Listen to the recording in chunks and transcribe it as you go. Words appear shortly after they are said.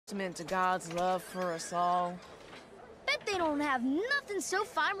testament to God's love for us all. Bet they don't have nothing so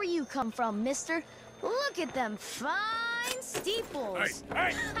fine where you come from, mister. Look at them fine steeples.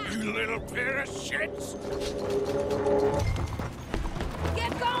 Hey, you little pair of shits!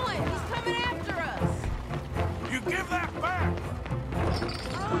 Get going! He's coming after us! You give that back!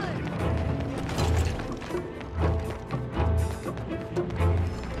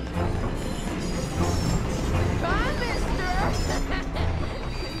 Bye, mister!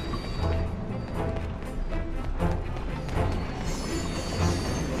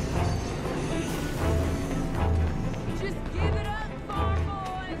 Just give it up, farm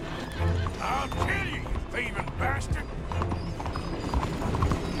boy! I'll kill you, you thieving bastard!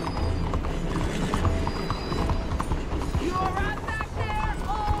 You all right back there,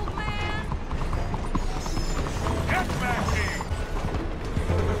 old man? Get back here!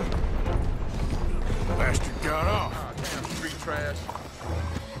 Bastard got off. Ah, damn street trash.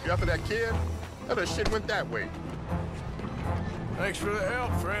 You after that kid? That shit went that way. Thanks for the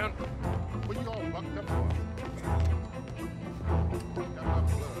help, friend. What you all bucked up for? Got my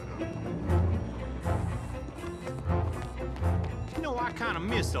blood up. You know, I kind of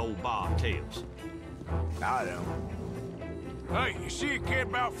miss old bobtails. I don't. Hey, you see a kid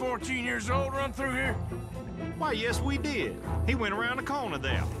about 14 years old run through here? Why, yes, we did. He went around the corner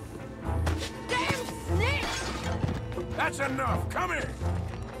there. Damn snitch! That's enough. Come here.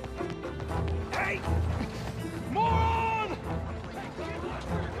 Hey! Moron!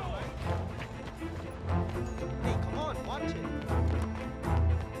 Hey, come on, watch it.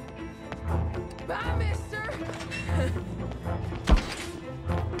 Bye, mister!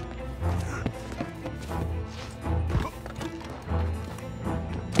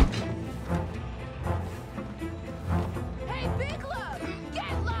 Hey, Big Love!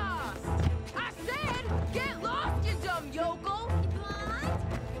 Get lost! I said, get lost, you dumb yokel!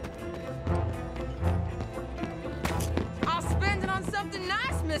 I'll spend it on something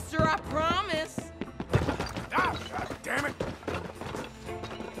nice, mister, I promise. Ah, God damn it!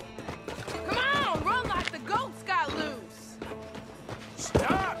 Come on, run like the goats got loose!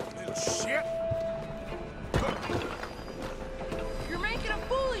 Stop, little shit! You're making a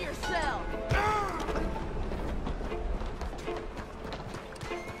fool of yourself!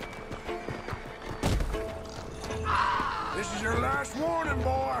 This is your last warning,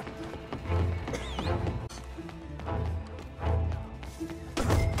 boy!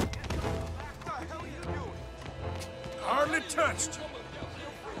 Hardly touched.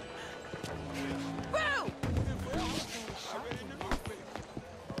 Boo!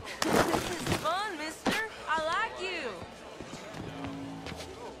 This is fun, mister. I like you.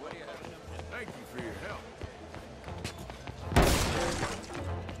 Thank you for your help.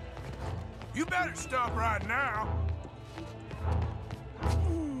 You better stop right now.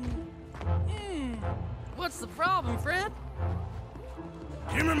 What's the problem, friend?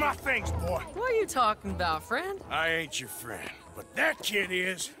 Give me my things, boy. What are you talking about, friend? I ain't your friend, but that kid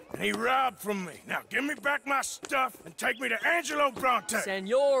is, and he robbed from me. Now give me back my stuff and take me to Angelo Bronte.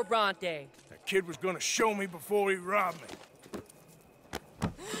 Senor Bronte. That kid was gonna show me before he robbed me.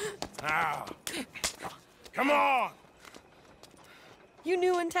 Now, come on. You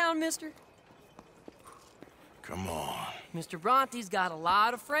new in town, mister? Come on. Mr. Bronte's got a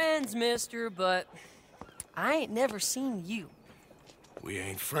lot of friends, mister, but I ain't never seen you. We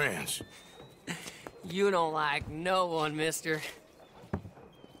ain't friends. You don't like no one, mister.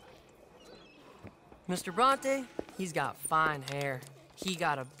 Mr. Bronte, he's got fine hair. He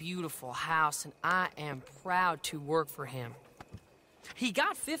got a beautiful house, and I am proud to work for him. He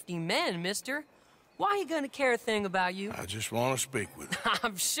got 50 men, mister. Why he gonna care a thing about you? I just want to speak with you.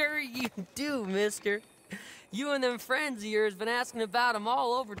 I'm sure you do, mister. You and them friends of yours been asking about him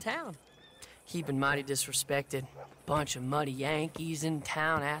all over town. He been mighty disrespected. Bunch of muddy Yankees in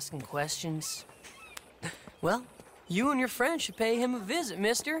town asking questions. Well, you and your friend should pay him a visit,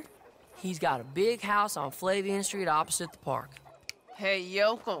 mister. He's got a big house on Flavian Street opposite the park. Hey,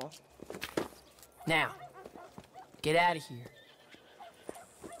 yokel. Now, get out of here.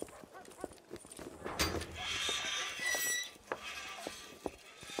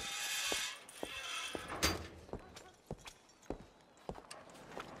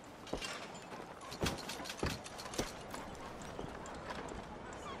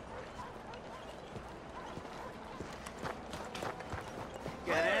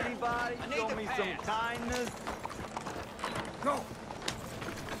 Can anybody show me some kindness? Go.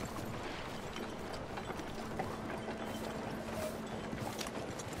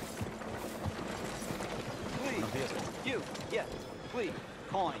 Please. You. Yes. Please.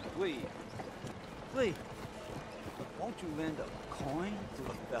 Coin. Please. Please. Won't you lend a coin to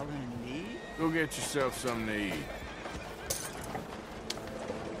a fella in need? Go get yourself something to eat.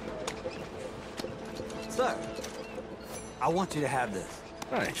 Sir, I want you to have this.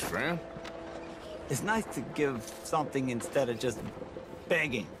 Thanks, friend. It's nice to give something instead of just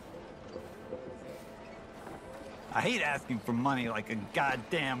begging. I hate asking for money like a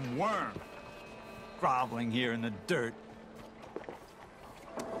goddamn worm, groveling here in the dirt.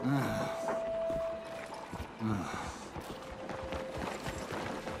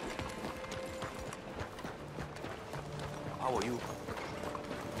 How are you?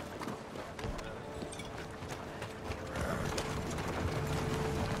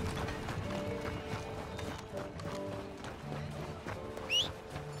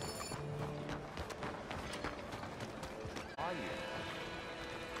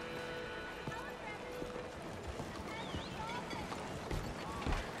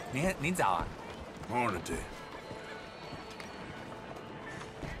您早啊。 Morning to you.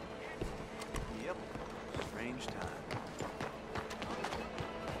 Yep. Strange time.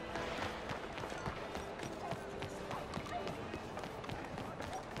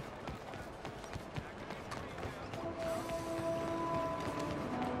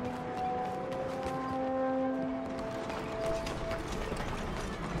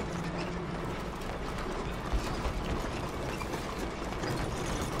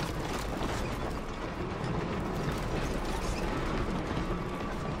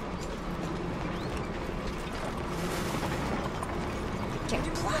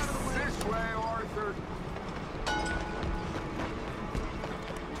 This way, Arthur.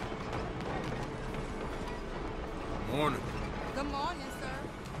 Morning. Good morning, sir.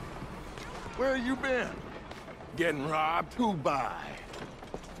 Where you been? Getting robbed? Who by?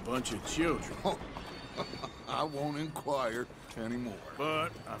 Bunch of children. I won't inquire anymore.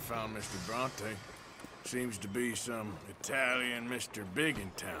 But I found Mr. Bronte. Seems to be some Italian Mr. Big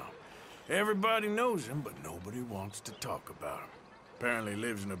in town. Everybody knows him, but nobody wants to talk about him. Apparently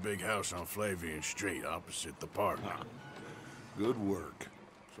lives in a big house on Flavian Street, opposite the park. Good work.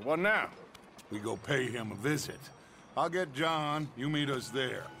 So what now? We go pay him a visit. I'll get John, you meet us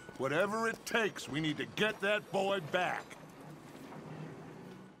there. Whatever it takes, we need to get that boy back.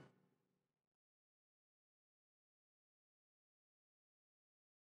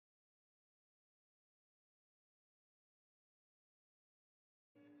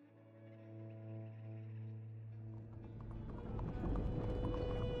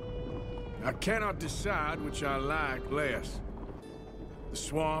 I cannot decide which I like less. The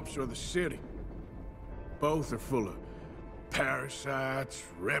swamps or the city. Both are full of parasites,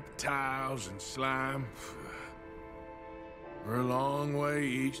 reptiles, and slime. We're a long way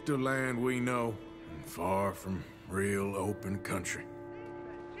east of land we know, and far from real open country.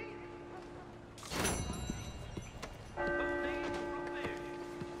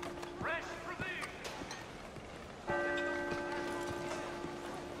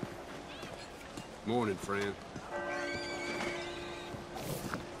 Morning, friend.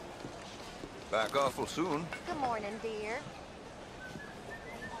 Back awful soon. Good morning, dear.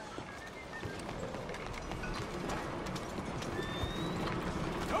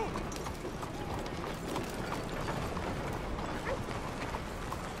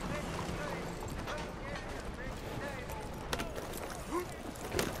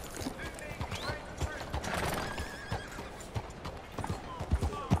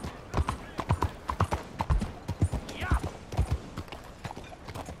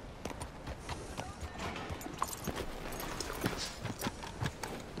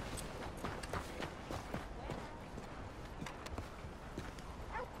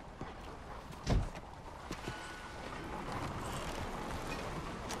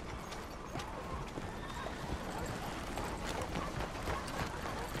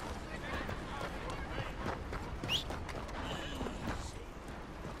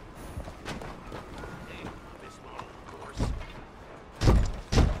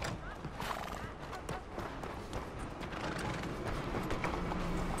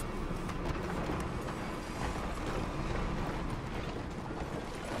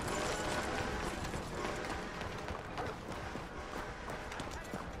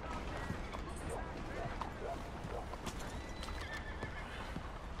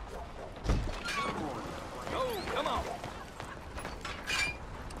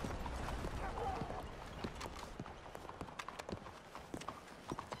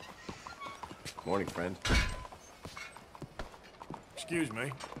 Morning, friend. Excuse me.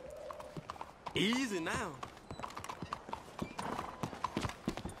 Easy now.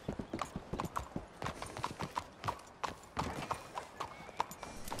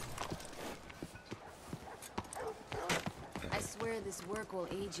 work will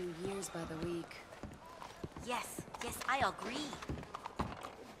age you years by the week. Yes, I agree.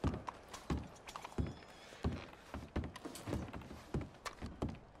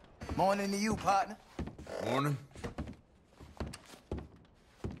 Morning to you, partner. Morning.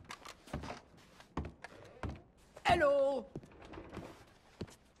 Hello.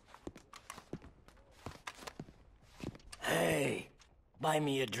 Hey, buy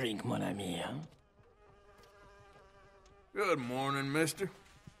me a drink, mon ami, huh? Good morning, mister.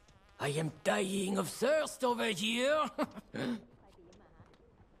 I am dying of thirst over here.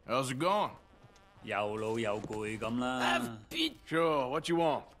 How's it going? 有老有攰咁啦。 Have bit Sure, what you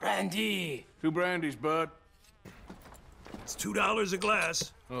want? brandy. 2 brandies, bud. It's $2 a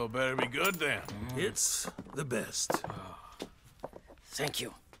glass. Oh, better be good then. It's the best. Thank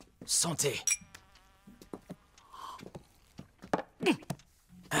you. Santé.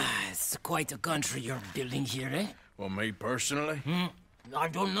 It's quite a country you're building here, eh? Well, me personally? I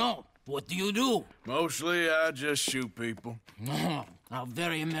don't know. What do you do? Mostly, I just shoot people. How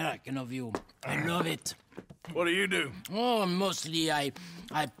very American of you. I love it. What do you do? Oh, mostly I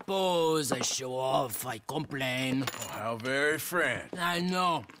pose, I show off, I complain. Oh, how very French. I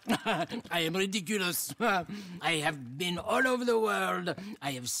know. I am ridiculous. I have been all over the world.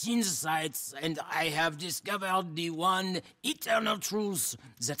 I have seen the sights, and I have discovered the one eternal truth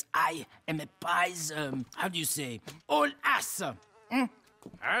that I am a pies, how do you say, old ass.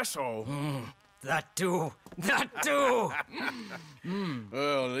 Asshole? That too. That too.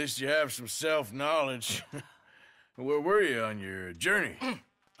 Well, at least you have some self-knowledge. Where were you on your journey?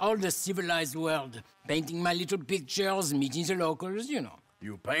 All the civilized world. Painting my little pictures, meeting the locals, you know.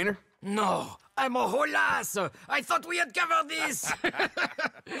 You a painter? No, I'm a whole ass. I thought we had covered this.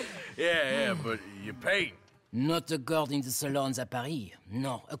 Yeah, but you paint. Not according to salons at Paris.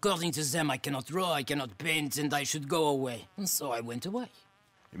 No, according to them, I cannot draw, I cannot paint, and I should go away. And so I went away.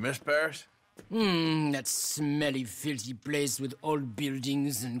 You miss Paris? That smelly, filthy place with old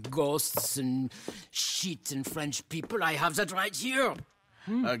buildings and ghosts and shit and French people. I have that right here.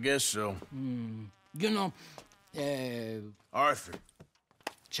 I guess so. You know, Arthur.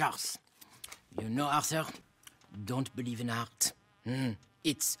 Charles. You know, Arthur? Don't believe in art.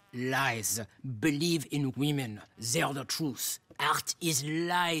 It's lies. Believe in women. They're the truth. Art is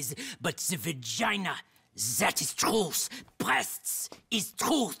lies, but the vagina, that is truth. Breasts is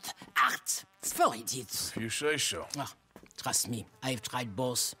truth. Art, it's for idiots. If you say so. Trust me, I've tried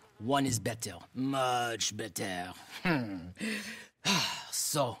both. One is better. Much better.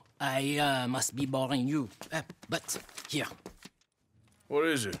 So, I must be boring you. But, here. What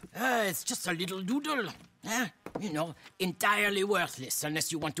is it? It's just a little doodle. You know, entirely worthless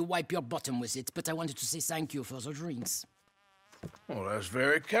unless you want to wipe your bottom with it. But I wanted to say thank you for the drinks. Well, that's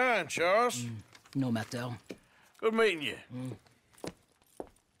very kind, Charles. No matter. Good meeting you.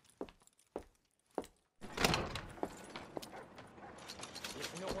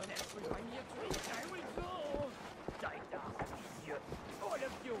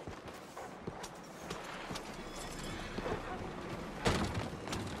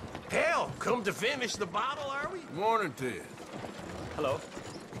 Hell, come to finish the bottle, are we? Morning to you. Hello.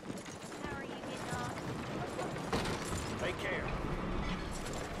 How are you getting on? Take care.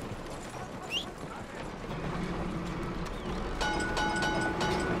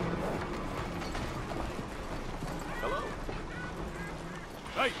 Hello.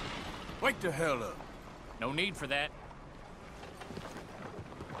 Hey, wake the hell up. No need for that.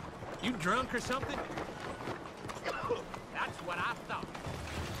 You drunk or something? That's what I thought.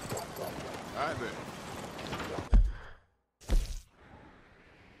 All right, then.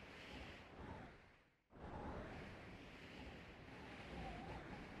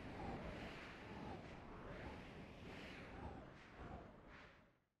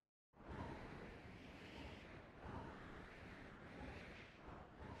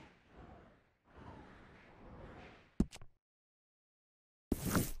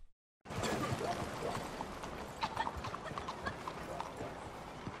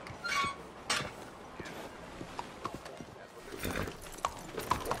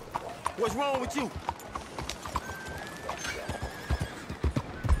 What's wrong with you?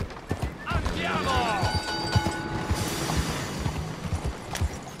 Angelo!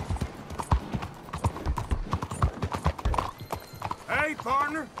 Hey,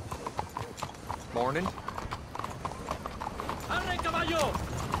 partner. Morning. Arre, caballo!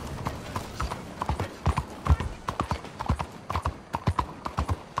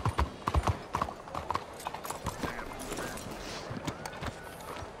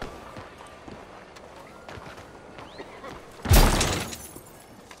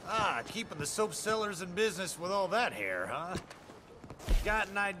 Keeping the soap sellers in business with all that hair, huh? Got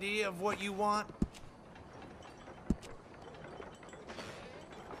an idea of what you want?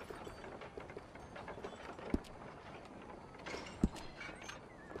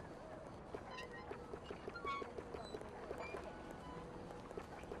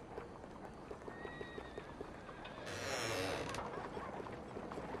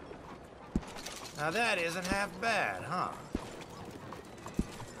 Now that isn't half bad, huh?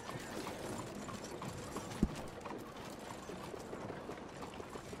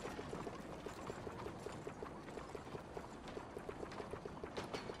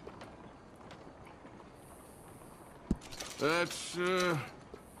 That's,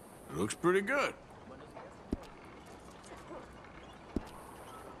 looks pretty good.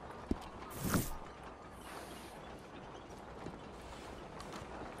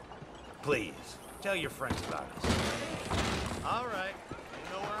 Please, tell your friends about us. All right.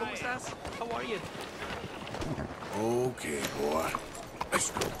 You know where I am. How are you? Okay, boy. Let's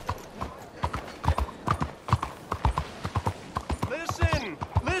go.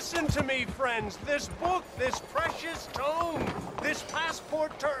 Listen to me, friends. This book, this precious tome, this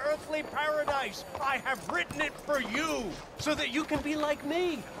passport to earthly paradise, I have written it for you, so that you can be like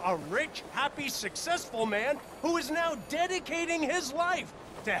me, a rich, happy, successful man who is now dedicating his life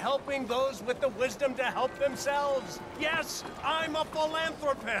to helping those with the wisdom to help themselves. Yes, I'm a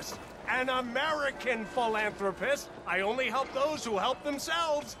philanthropist. An American philanthropist. I only help those who help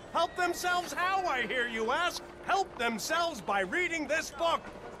themselves. Help themselves how, I hear you ask? Help themselves by reading this book.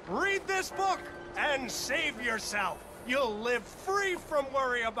 Read this book and save yourself. You'll live free from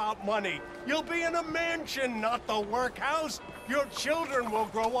worry about money. You'll be in a mansion, not the workhouse. Your children will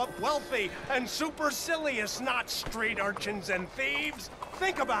grow up wealthy and supercilious, not street urchins and thieves.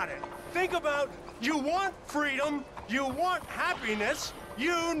 Think about it. Think about, you want freedom, you want happiness,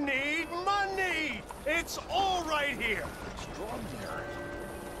 you need money. It's all right here. Extraordinary.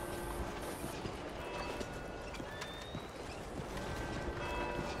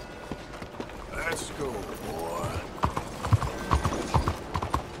 Let's go, boy.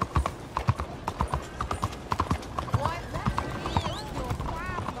 What? That's your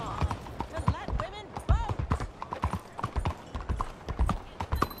problem. To let women vote.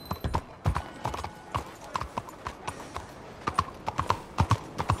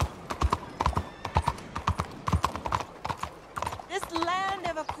 This land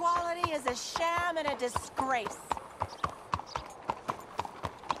of equality is a sham and a disgrace.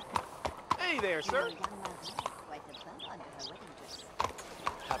 Hey there, sir.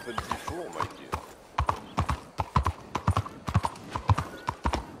 Happened before, my dear.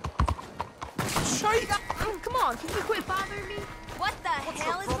 Come on, can you quit bothering me? What the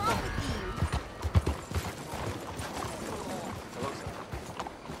hell is wrong with you?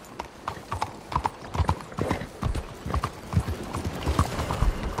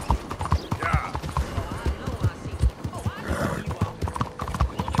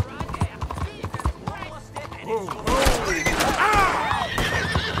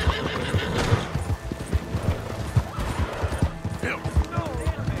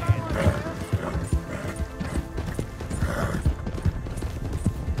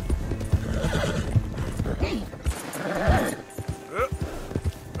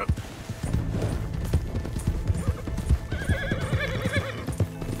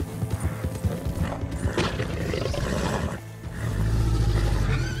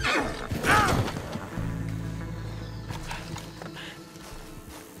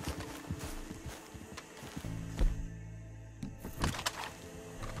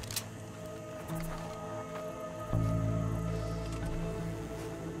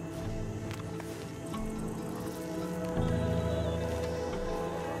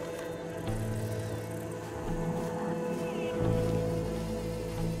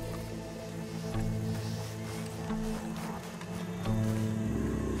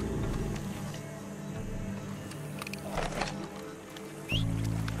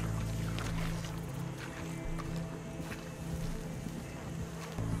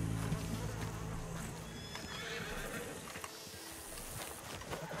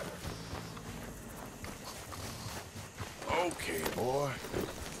 Okay, boy.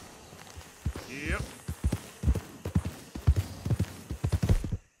 Yep.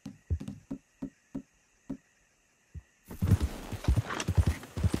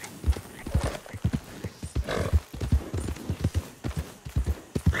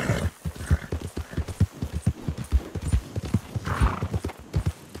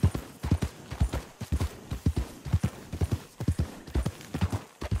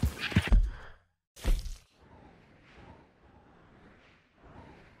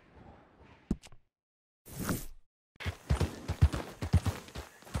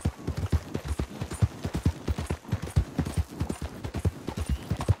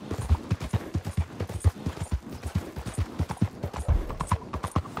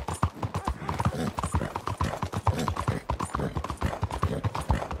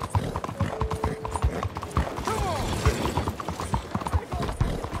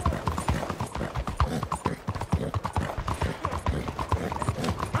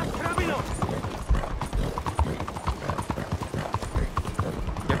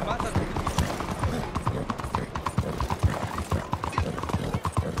 What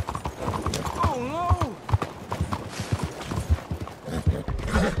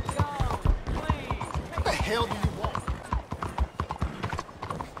the hell do you want?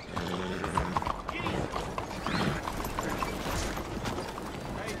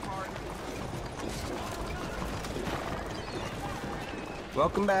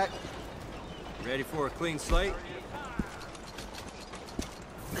 Welcome back. Ready for a clean slate?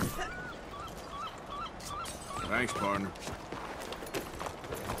 Thanks, partner.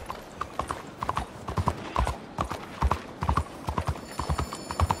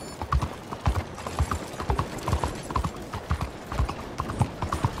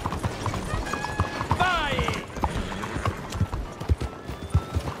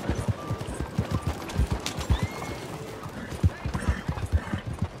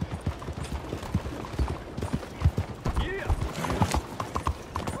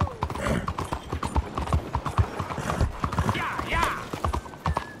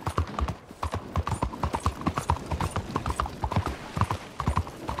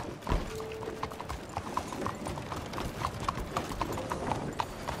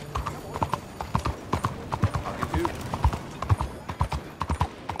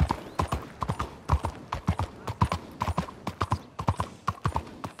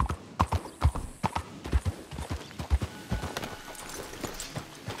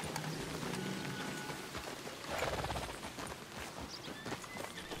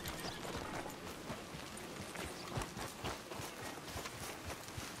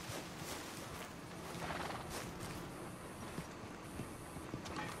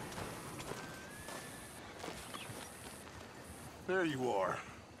 There you are.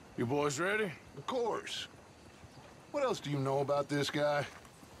 You boys ready? Of course. What else do you know about this guy?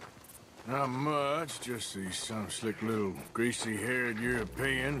 Not much, just he's some slick little greasy-haired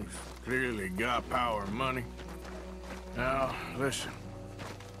European who's clearly got power and money. Now, listen.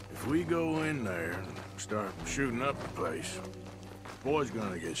 If we go in there and start shooting up the place, boy's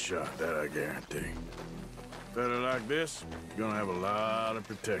gonna get shot, that I guarantee. Fella like this, you're gonna have a lot of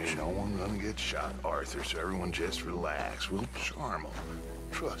protection. Ain't no one gonna get shot, Arthur, so everyone just relax. We'll charm them.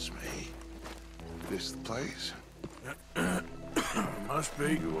 Trust me. This the place? Must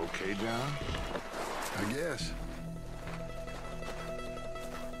be. You okay, John? I guess.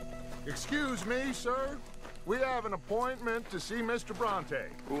 Excuse me, sir. We have an appointment to see Mr. Bronte.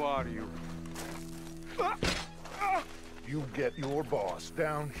 Who are you? You get your boss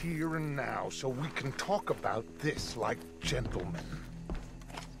down here and now so we can talk about this like gentlemen.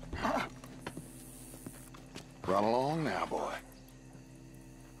 Run along now, boy.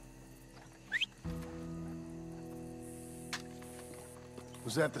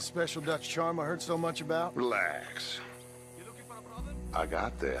 Was that the special Dutch charm I heard so much about? Relax. I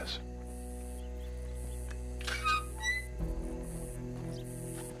got this.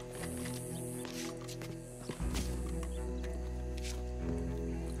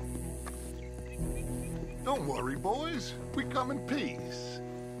 Don't worry, boys. We come in peace.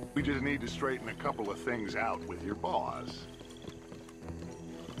 We just need to straighten a couple of things out with your boss.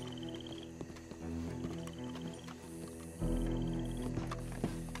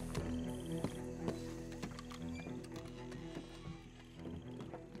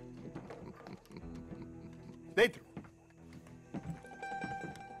 Dentro.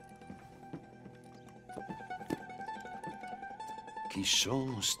 Chi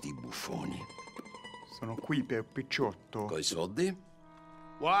sono sti buffoni? Sono qui per Picciotto. Coi soldi?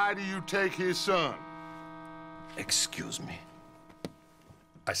 Why do you take his son? Excuse me.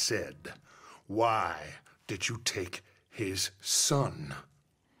 I said, why did you take his son?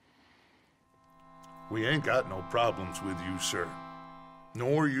 We ain't got no problems with you, sir.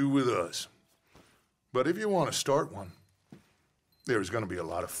 Nor you with us. But if you want to start one, there's gonna be a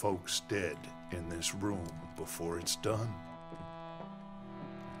lot of folks dead in this room before it's done.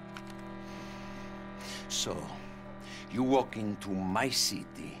 So, you walk into my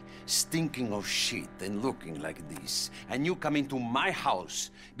city, stinking of shit and looking like this, and you come into my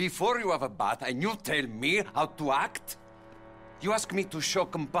house before you have a bath and you tell me how to act? You ask me to show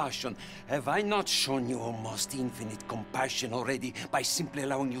compassion. Have I not shown you almost infinite compassion already by simply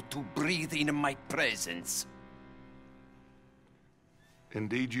allowing you to breathe in my presence?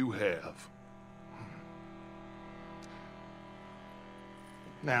 Indeed you have.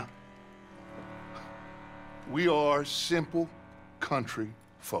 Now, we are simple country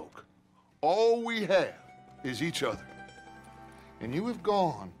folk. All we have is each other. And you have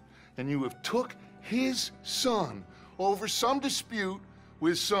gone and you have took his son over some dispute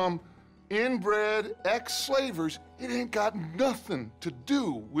with some inbred ex-slavers It ain't got nothing to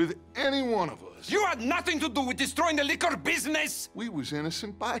do with any one of us. You had nothing to do with destroying the liquor business! We was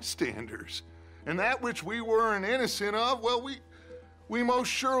innocent bystanders. And that which we weren't innocent of, well, we most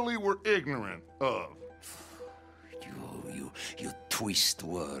surely were ignorant of. You twist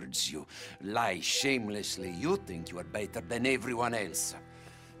words, you lie shamelessly. You think you are better than everyone else.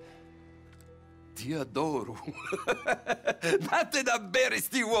 Ti adoro. Date davvero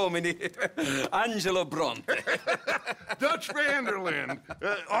sti uomini. Angelo Bronte. Dutch Vanderlyn.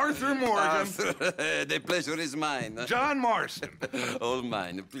 Arthur Morgan. Arthur, the pleasure is mine. John Marston. All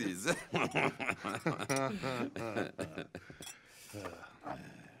mine, please.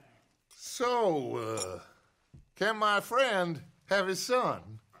 So, can my friend have his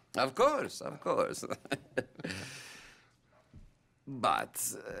son? Of course, of course. But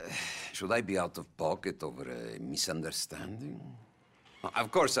should I be out of pocket over a misunderstanding?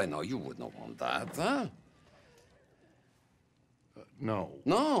 Of course I know you would not want that, huh? No.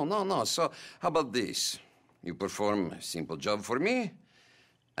 No. So how about this? You perform a simple job for me,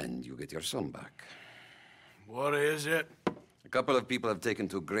 and you get your son back. What is it? A couple of people have taken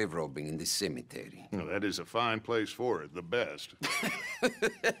to grave robbing in this cemetery. Well, that is a fine place for it, the best.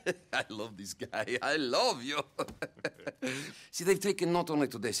 I love this guy. I love you. See, they've taken not only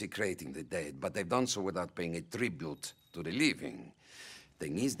to desecrating the dead, but they've done so without paying a tribute to the living.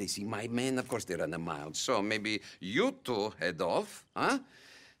 Thing is, they see my men, of course they run a mile. So maybe you two head off, huh?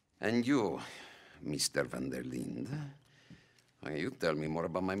 And you, Mr. Van der Linde, you tell me more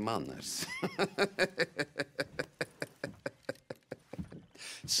about my manners.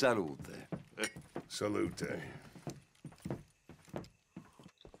 Salute. Salute.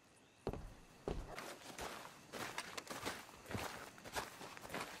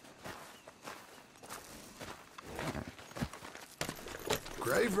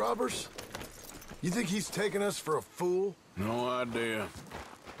 Grave robbers? You think he's taking us for a fool? No idea.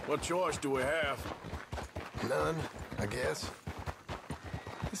 What choice do we have? None, I guess.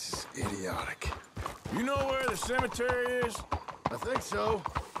 This is idiotic. You know where the cemetery is? I think so.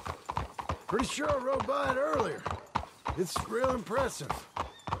 Pretty sure I rode by it earlier. It's real impressive.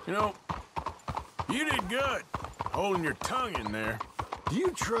 You know, you did good, holding your tongue in there. Do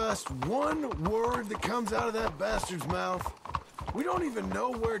you trust one word that comes out of that bastard's mouth? We don't even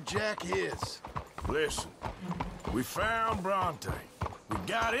know where Jack is. Listen, we found Bronte. We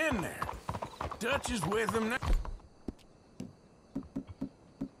got in there. Dutch is with him now.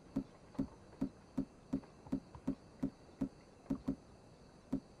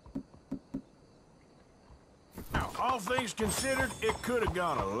 All things considered, it could have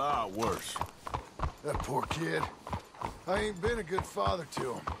gone a lot worse. That poor kid. I ain't been a good father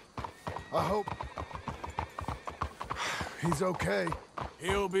to him. I hope he's okay.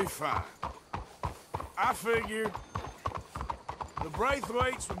 He'll be fine. I figured the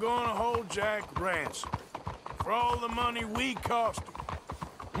Braithwaites were going to hold Jack ransom for all the money we cost him.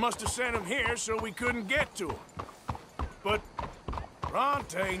 Must have sent him here so we couldn't get to him. But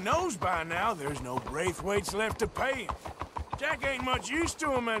Bronte knows by now there's no Braithwaites left to pay him. Jack ain't much use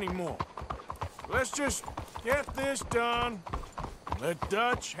to him anymore. Let's just get this done. Let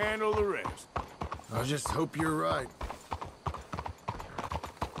Dutch handle the rest. I just hope you're right.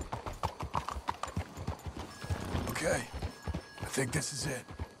 Okay, I think this is it.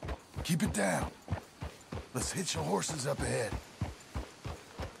 Keep it down. Let's hitch the horses up ahead.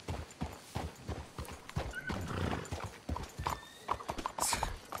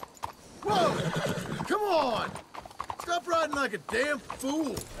 Whoa! Come on! Stop riding like a damn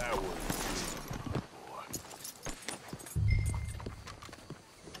fool! That was...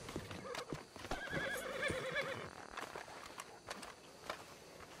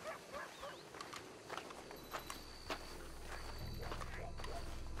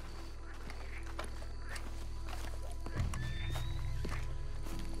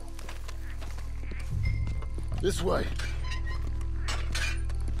 This way.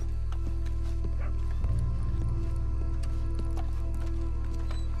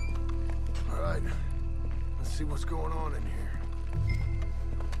 All right. Let's see what's going on in here.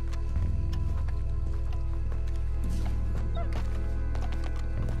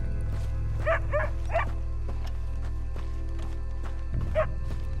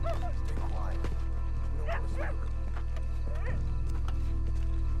 Stay quiet. We don't want to spook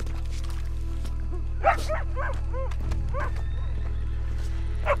 'em.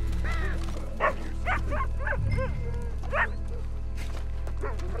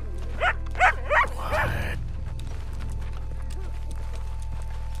 Quiet.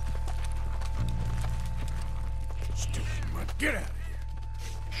 Stupid mutt. Get out of here.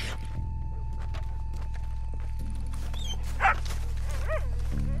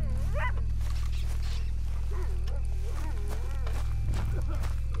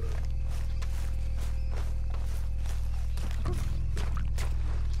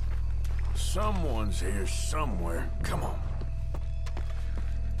 Someone's here somewhere. Come on.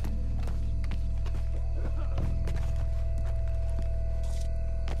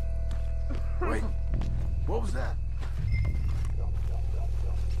 Wait, what was that?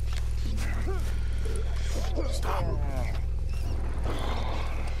 Stop.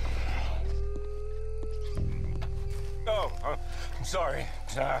 Oh, I'm sorry.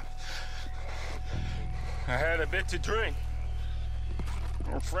 I had a bit to drink.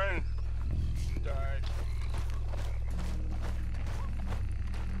 Our friend died.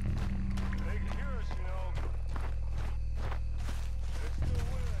 They can hear us, you know. They're still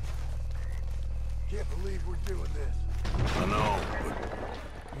with us. Can't believe we're doing this. I know,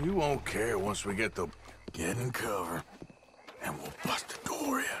 but you won't care once we get the... Get in cover, and we'll bust the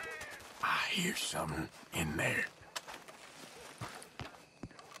door in. I hear something in there.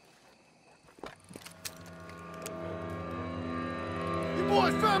 You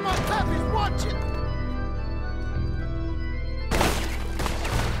boys found my puppies, watch it!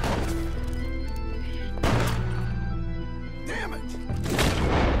 Damn it!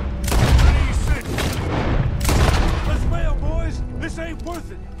 Let's bail, boys. This ain't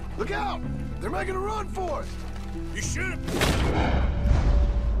worth it. Look out! They're making a run for us! You shoot! Mr.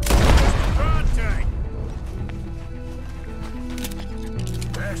 Bronte!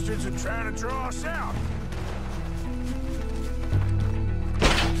 Bastards are trying to draw us out.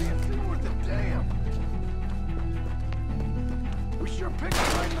 Can't see worth a damn. We sure picked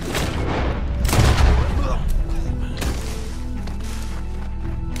it right.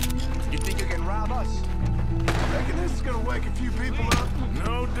 You think you can rob us? Reckon this is gonna wake a few people up?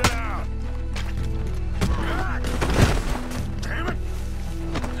 No doubt. Damn it!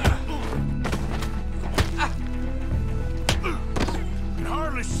 Can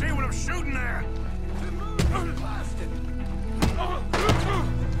hardly see what I'm shooting at. Blasted.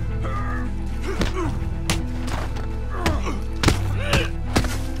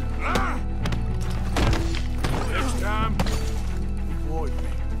 Next time, avoid me.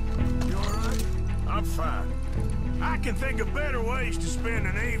 You alright? I'm fine. I can think of better ways to spend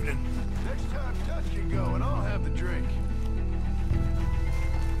an evening. Next time, Dutch can go and I'll have the drink.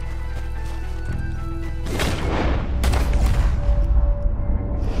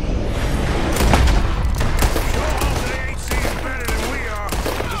 Sure hope they ain't seeing better than we are.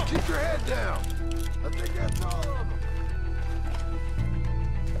 Just keep your head down. I think that's all of them.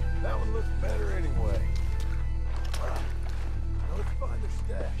 That one looks better anyway. Alright, now let's find their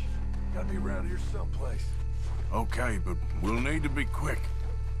stash. Gotta be around here someplace. Okay, but we'll need to be quick.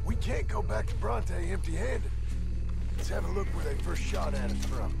 We can't go back to Bronte empty-handed. Let's have a look where they first shot at us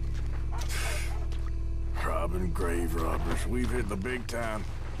from. Robbing grave robbers. We've hit the big time.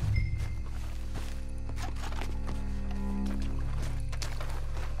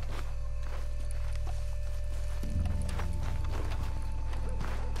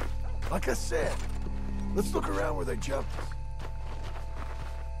 Like I said, let's look around where they jumped us.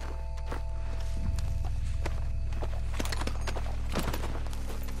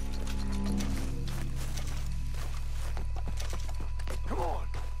 Come on,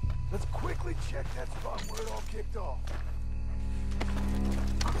 let's quickly check that spot where it all kicked off.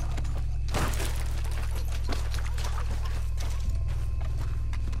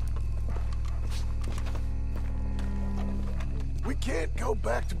 We can't go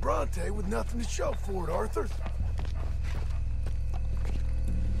back to Bronte with nothing to show for it, Arthur.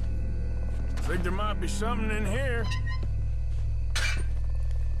 Think there might be something in here.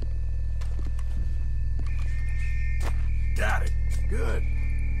 Got it. Good.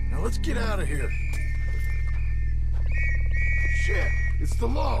 Now let's get out of here. Shit, it's the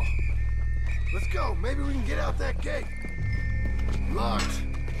law. Let's go. Maybe we can get out that gate. Locked.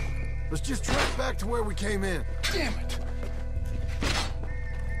 Let's just track back to where we came in. Damn it!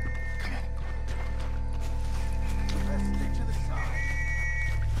 Let's stick to the side.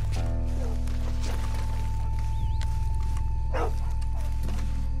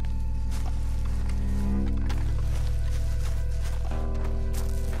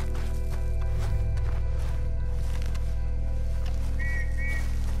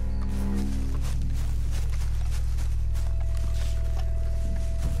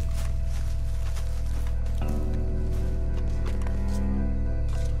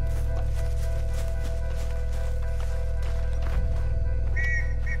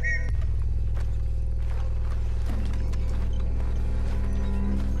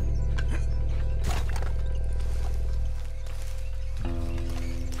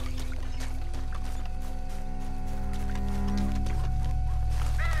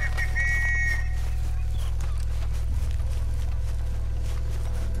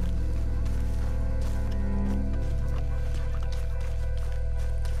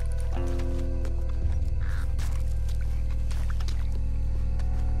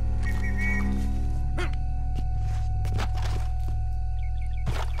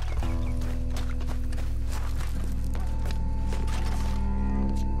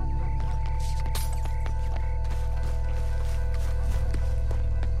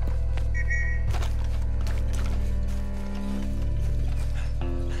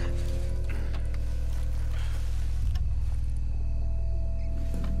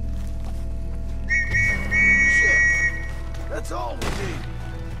 That's all we need.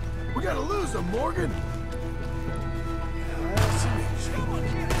 We gotta lose him, Morgan. Let's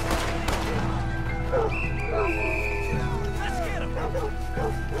get him.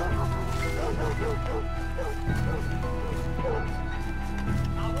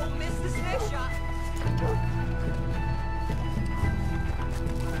 I won't miss this next shot.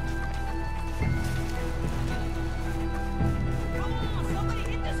 Come on, somebody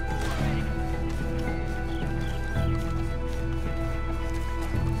hit this fool already.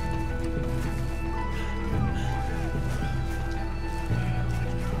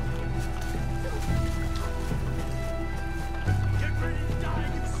 Get ready to die,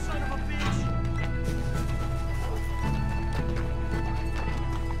 you son of a bitch.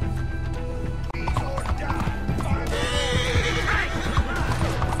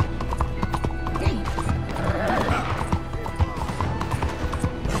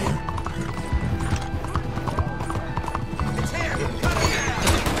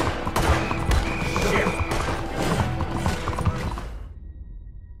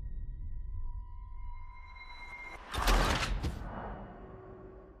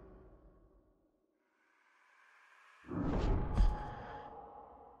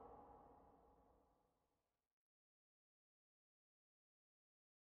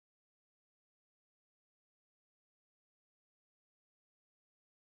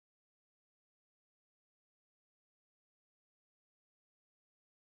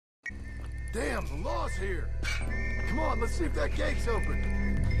 Damn, the law's here. Come on, let's see if that gate's open.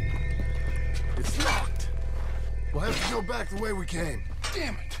 It's locked. We'll have to go back the way we came.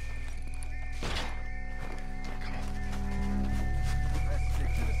 Damn it. Come on. Let's stick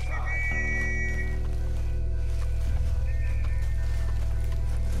to the side.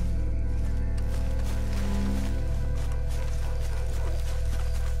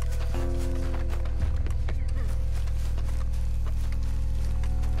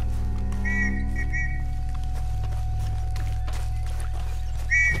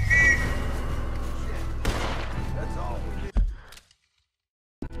 That's all we need.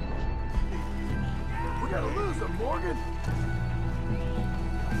 We gotta lose him, Morgan.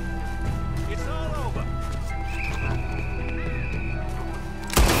 It's all over.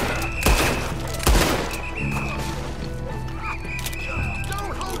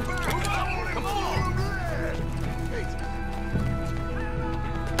 Don't hold back. Come on.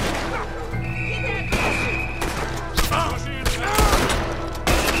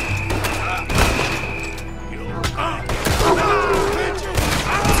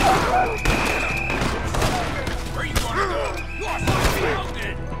 Where you gonna go? You are so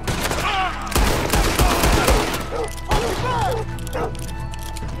building.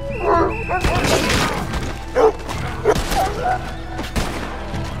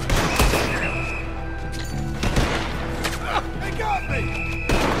 They got me.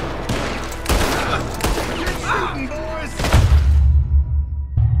 Get shooting, boys.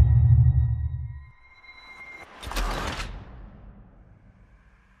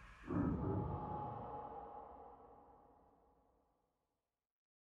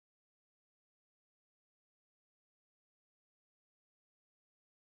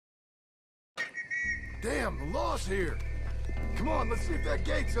 Damn, the law's here. Come on, let's see if that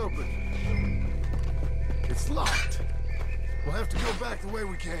gate's open. It's locked. We'll have to go back the way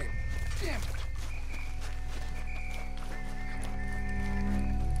we came. Damn it.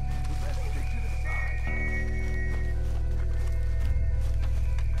 Let's stick to the side.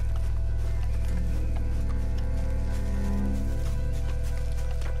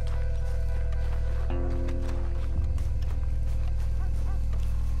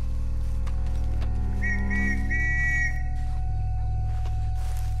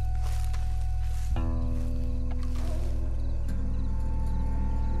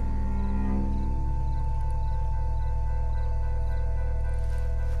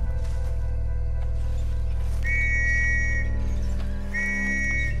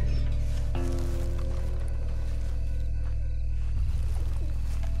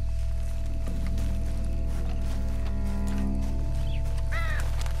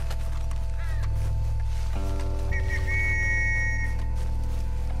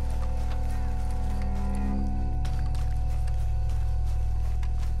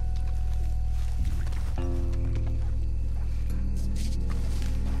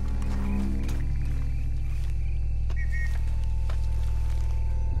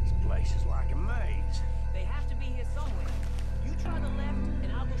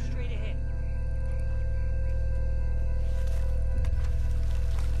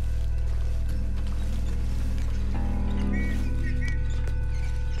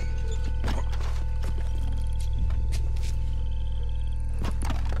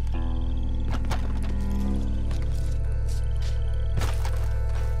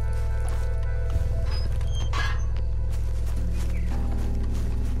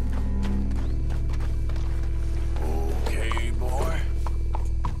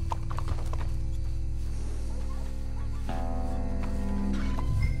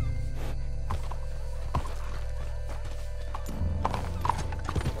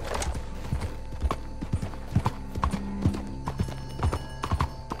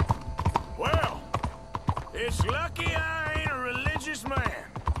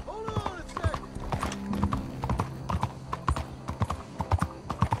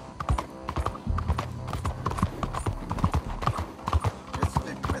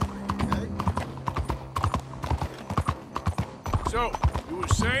 So, you were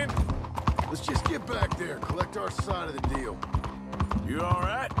saying? Let's just get back there, collect our side of the deal. You all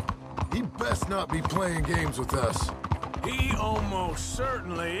right? He best not be playing games with us. He almost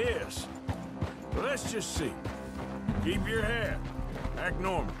certainly is. But let's just see. Keep your head. Act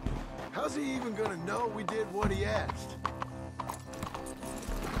normal. How's he even gonna know we did what he asked?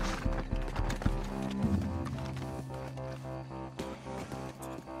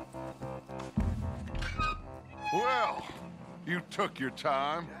 Well, you took your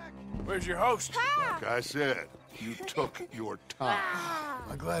time. Where's your host? Like I said, you took your time.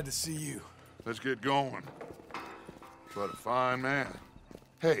 I'm glad to see you. Let's get going. What a fine man.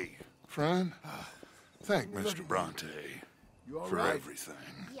 Hey, friend, thank Mr. Bronte for right? everything.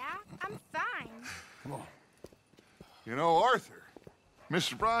 Yeah, I'm fine. Come on. You know, Arthur,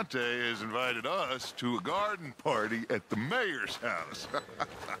 Mr. Bronte has invited us to a garden party at the mayor's house.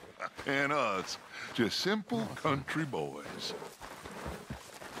 And us, just simple country boys.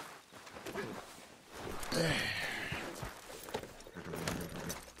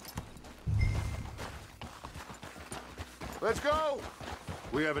 Let's go!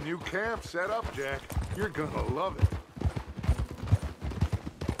 We have a new camp set up, Jack. You're gonna love it.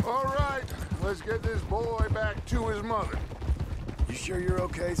 All right, let's get this boy back to his mother. You sure you're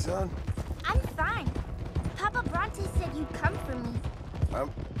okay, son? I'm fine. Papa Bronte said you'd come for me.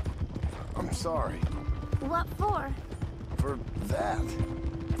 I'm sorry. What for? For that.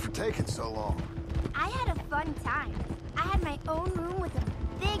 For taking so long. I had a fun time. I had my own room with a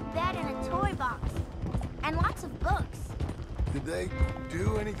big bed and a toy box. And lots of books. Did they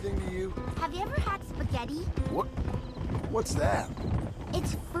do anything to you? Have you ever had spaghetti? What's that?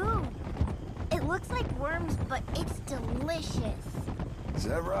 It's food. It looks like worms, but it's delicious. Is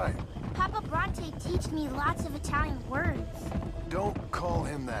that right? Papa Bronte teach me lots of Italian words. Don't call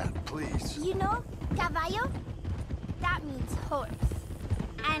him that, please. You know, caballo? That means horse.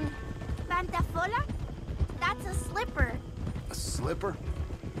 And pantafola? That's a slipper. A slipper?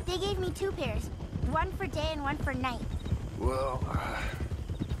 They gave me 2 pairs. One for day and one for night. Well,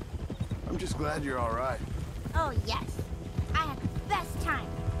 I'm just glad you're all right. Oh, yes. I had the best time.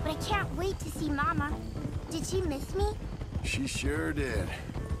 But I can't wait to see Mama. Did she miss me? She sure did.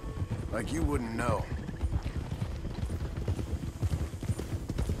 Like you wouldn't know.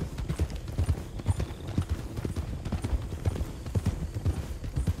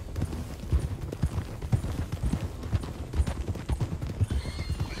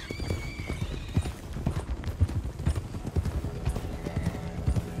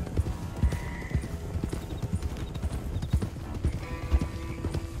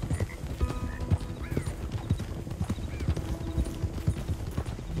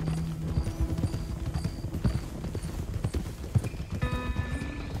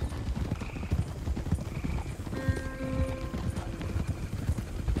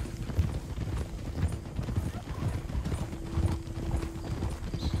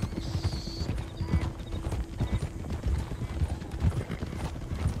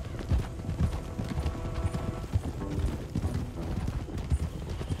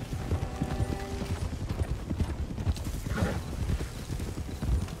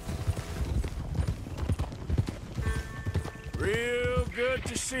 Real good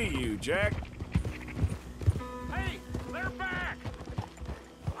to see you, Jack. Hey, they're back!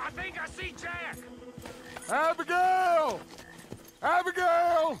 I think I see Jack! Abigail!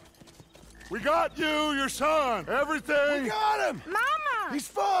 Abigail! We got you, your son, everything. We got him! Mama! He's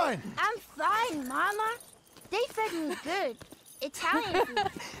fine! I'm fine, Mama. They fed me good. Italian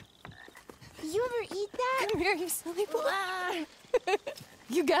food. Did you ever eat that? Come here, you silly boy.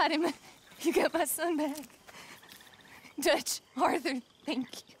 You got him. You got my son back. Dutch, Arthur, thank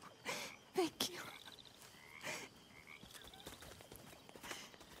you. Thank you.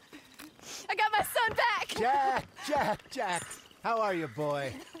 I got my son back! Jack. How are you,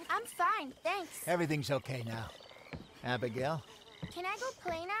 boy? I'm fine, thanks. Everything's okay now. Abigail? Can I go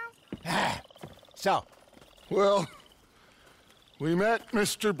play now? So? Well, we met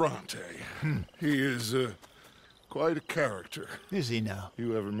Mr. Bronte. He is quite a character. Is he now?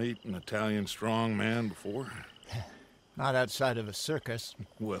 You ever meet an Italian strong man before? Not outside of a circus.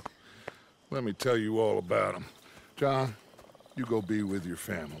 Well, let me tell you all about him. John, you go be with your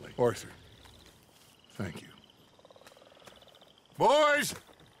family. Arthur, thank you. Boys,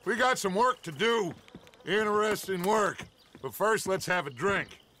 we got some work to do. Interesting work. But first, let's have a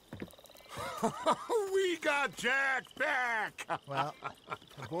drink. We got Jack back! Well,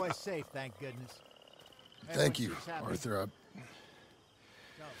 the boy's safe, thank goodness. Thank you, Arthur.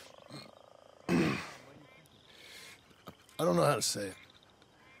 I don't know how to say it.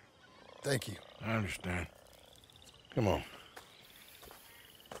 Thank you. I understand. Come on.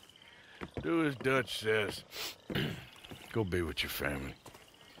 Do as Dutch says. Go be with your family.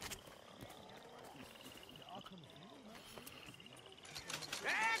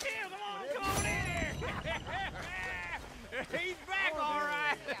 He's back, all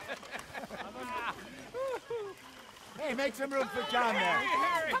right. Hey, make some room for John there.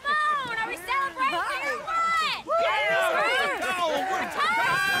 Come on, are we celebrating or what?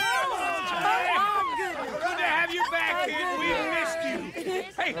 Good to have you back, kid. We missed you.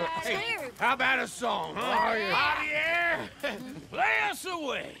 Hey, how about a song, huh? Javier, play us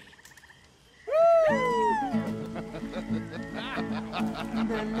away.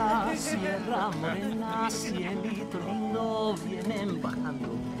 De la sierra morena, cielito lindo, vienen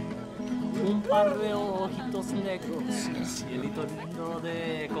bajando un par de ojitos negros, cielito lindo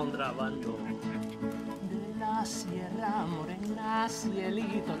de contrabando. De la sierra morena,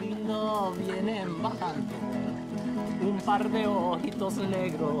 cielito lindo, vienen bajando un par de ojitos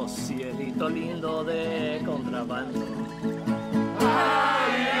negros, cielito lindo de contrabando.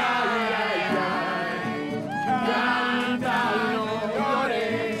 Ay, ay, ay, ay, canta y no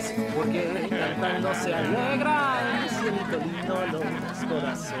llores, porque cantando se alegran, cielito lindo, los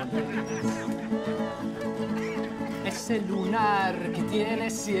corazones. Ese lunar que tiene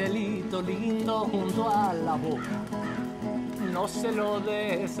cielito lindo junto a la boca, no se lo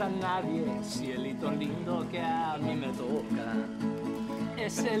des a nadie, cielito lindo que a mí me toca.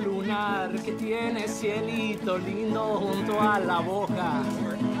 Ese lunar que tiene cielito lindo junto a la boca,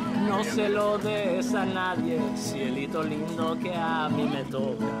 no se lo des a nadie, cielito lindo que a mí me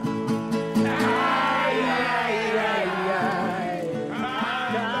toca. Ay, ay, ay, ay,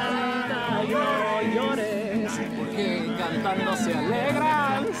 canta y no llores, porque cantando se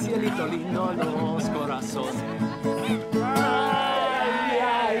alegran, cielito lindo, los corazones. Ay,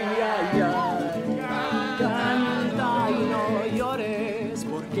 ay, ay, ay, canta y no llores,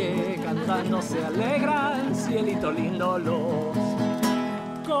 porque cantando se alegran, cielito lindo, los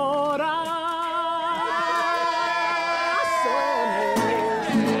corazones.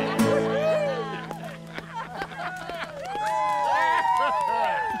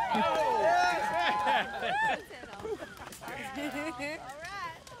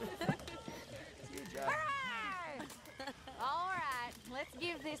 All right, let's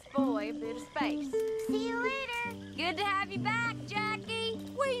give this boy a bit of space. See you later. Good to have you back, Jackie.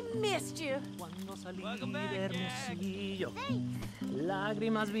 We missed you. Cuando salí de Hermosillo,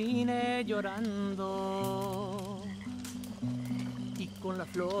 lágrimas vine llorando, y con la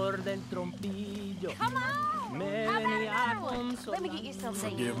flor del trompillo me venía consolando. Let me get you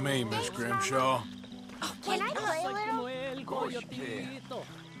something. Forgive me, Miss Grimshaw. Can I play a little? Of course you can.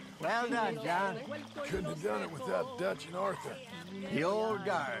 Well done, John. Couldn't have done it without Dutch and Arthur. The old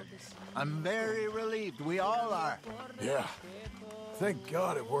guard. I'm very relieved. We all are. Yeah. Thank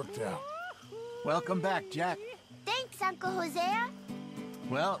God it worked out. Welcome back, Jack. Thanks, Uncle Hosea.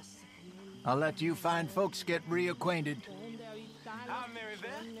 Well, I'll let you fine folks get reacquainted.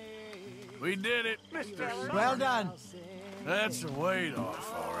 We did it. Well done. That's a weight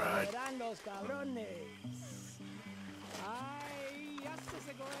off, all right.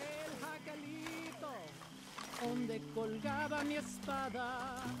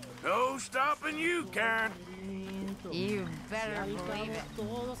 No stopping you, Karen. You better believe it.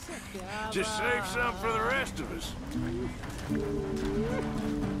 Just save some for the rest of us.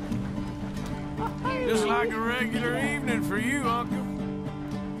 Just like a regular evening for you, Uncle.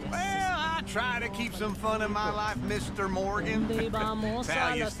 Well, I try to keep some fun in my life, Mr. Morgan. That's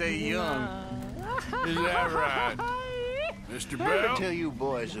how you stay young. Is that right? Mr. Did I ever Bell? tell you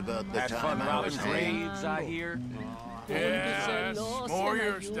boys about the That's time fun I was robbing hanged? graves, I hear. Yeah, it's more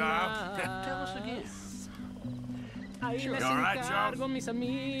your style. Tell us again. You all right, Charles?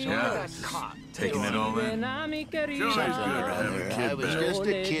 Yeah. Caught. Taking it all in. Sure is good to have a kid I was back. just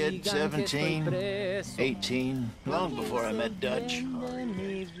a kid, 17, 18, long before I met Dutch.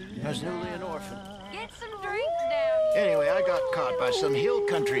 I was newly an orphan. Get some drinks down here. Anyway, I got caught by some hill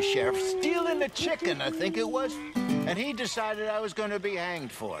country sheriff stealing a chicken, I think it was. And he decided I was going to be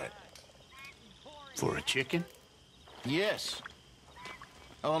hanged for it. For a chicken? Yes.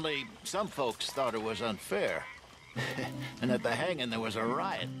 Only some folks thought it was unfair. And at the hanging, there was a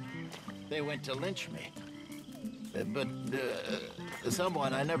riot. They went to lynch me. But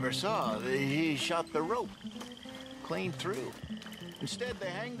someone I never saw, he shot the rope clean through. Instead,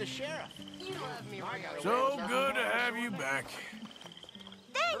 they hanged the sheriff. You love me, So good to have you back.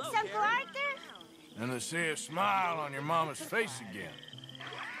 Thanks, Uncle Arthur. And to see a smile on your mama's face again.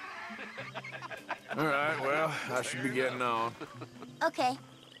 All right, well, I should be getting on. Okay.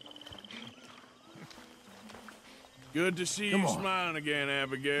 Good to see Come you on. smiling again,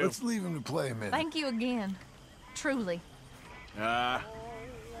 Abigail. Let's leave him to play a minute. Thank you again. Truly. I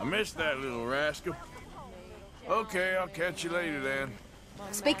missed that little rascal. Okay, I'll catch you later then.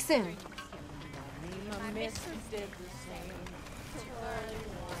 Speak soon.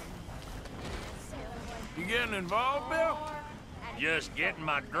 You getting involved, Bill? Just getting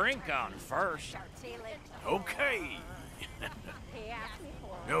my drink on first. Okay.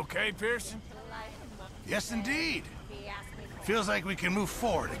 You okay, Pearson? Yes, indeed. Feels like we can move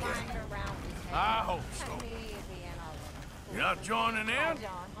forward again. I hope so. You're not joining in?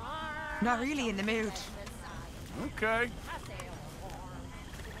 Not really in the mood. Okay.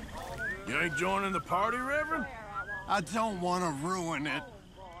 You ain't joining the party, Reverend? I don't want to ruin it.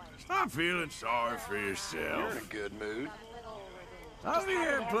 Stop feeling sorry for yourself. You're in a good mood.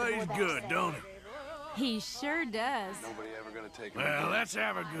 Javier plays good, don't he? He sure does. Nobody ever gonna take him Well, again. let's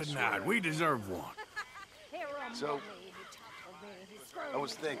have a good night. We deserve one. So, I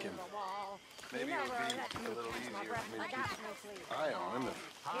was thinking, maybe it would be a little easier for me to keep an eye on him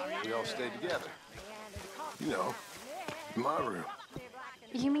if we all stayed together. You know, in my room.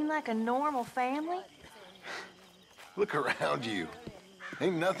 You mean like a normal family? Look around you.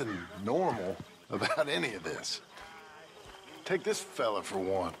 Ain't nothing normal about any of this. Take this fella for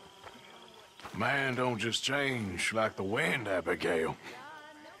one. Man don't just change like the wind, Abigail.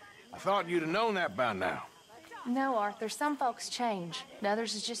 I thought you'd have known that by now. No, Arthur. Some folks change.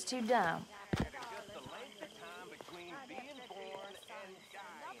 Others is just too dumb.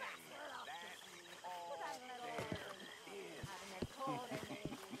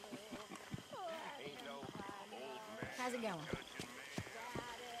 How's it going?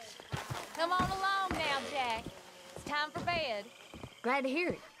 Come on along now, Jack. It's time for bed. Glad to hear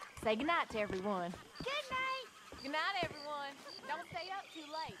it. Say goodnight to everyone. Good night. Good night, everyone. Don't stay up too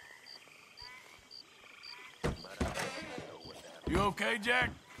late. You okay,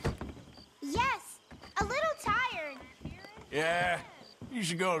 Jack? Yes, a little tired. Yeah, you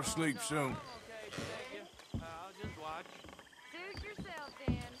should go to sleep soon. Suit yourself,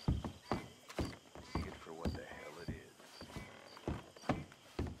 then. See it for what the hell it is.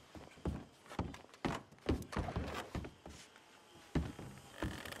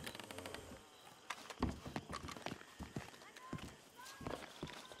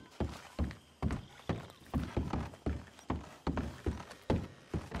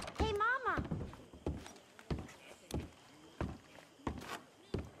 Hey, Mama.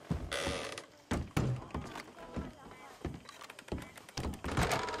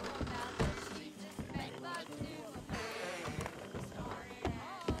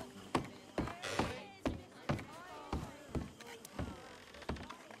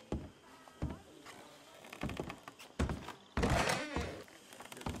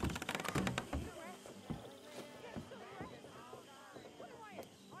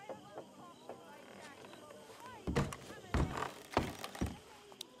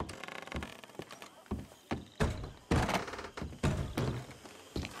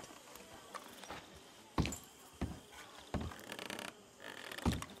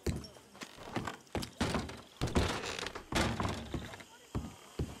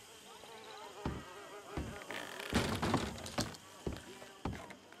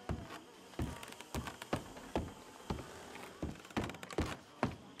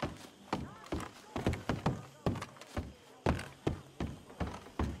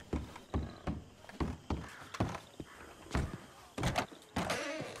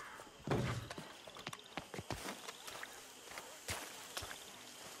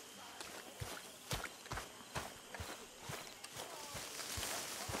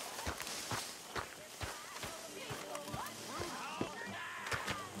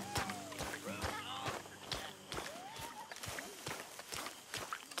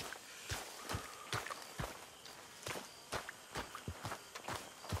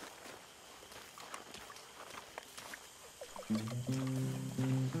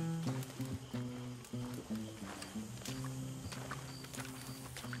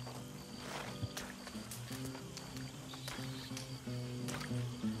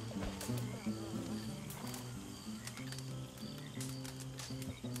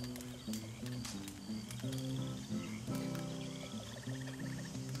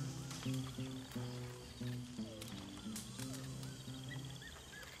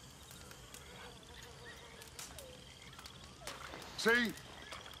 See?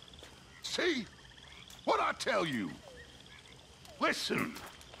 See? What'd I tell you? Listen.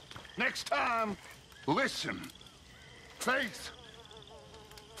 Next time, listen. Faith.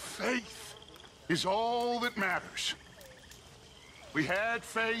 Faith is all that matters. We had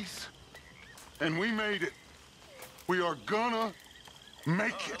faith, and we made it. We are gonna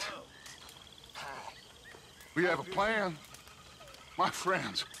make it. We have a plan. My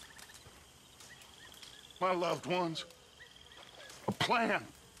friends. My loved ones. A plan.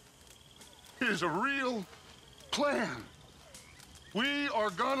 It is a real plan. We are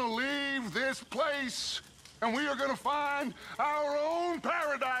gonna leave this place, and we are gonna find our own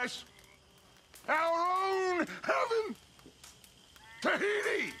paradise, our own heaven.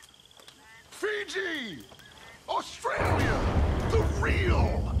 Tahiti, Fiji, Australia, the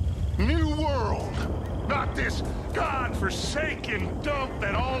real new world. Not this God-forsaken dump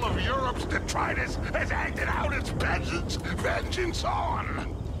that all of Europe's detritus has acted out its vengeance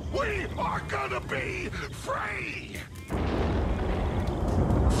on. We are gonna be free.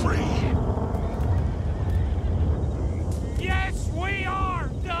 Free. Yes, we are,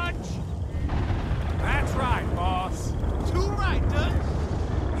 Dutch! That's right, boss. Too right,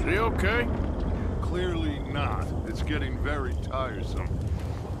 Dutch. Is he okay? Clearly not. It's getting very tiresome.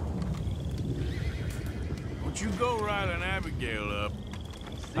 Won't you go riding Abigail up?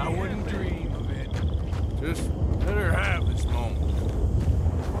 I wouldn't dream of it. Just let her have this moment.